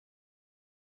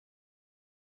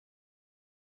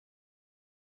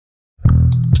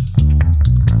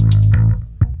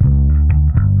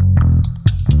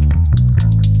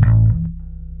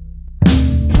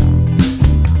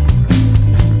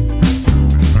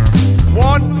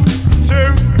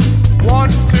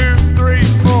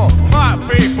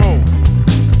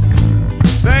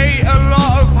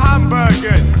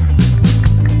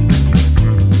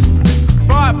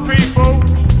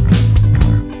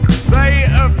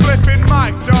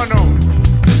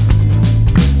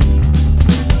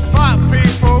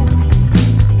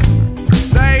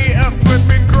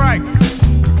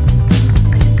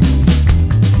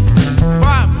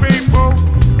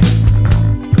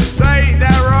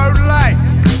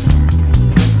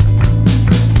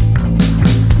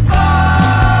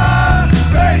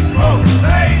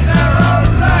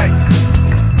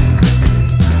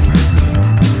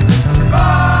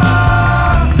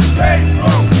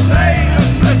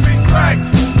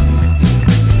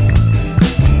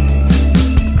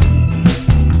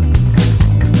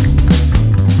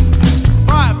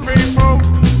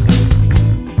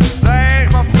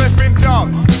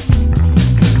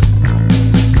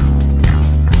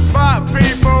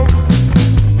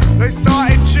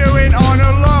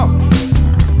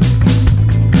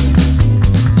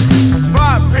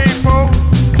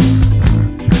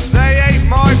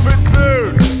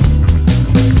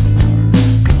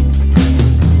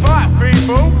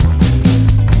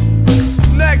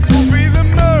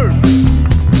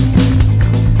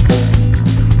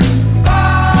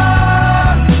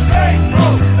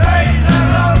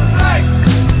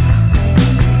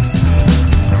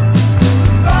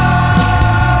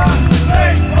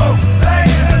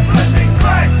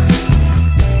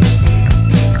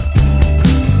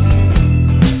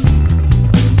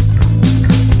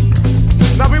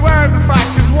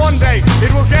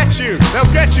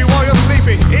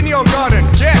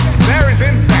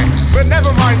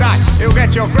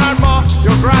your grandma,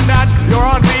 your granddad, your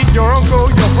auntie, your uncle,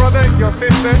 your brother, your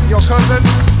sister, your cousin,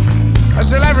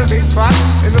 until everything's fat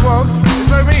in the world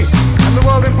is obese, and the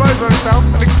world implodes on itself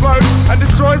and explodes and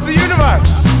destroys the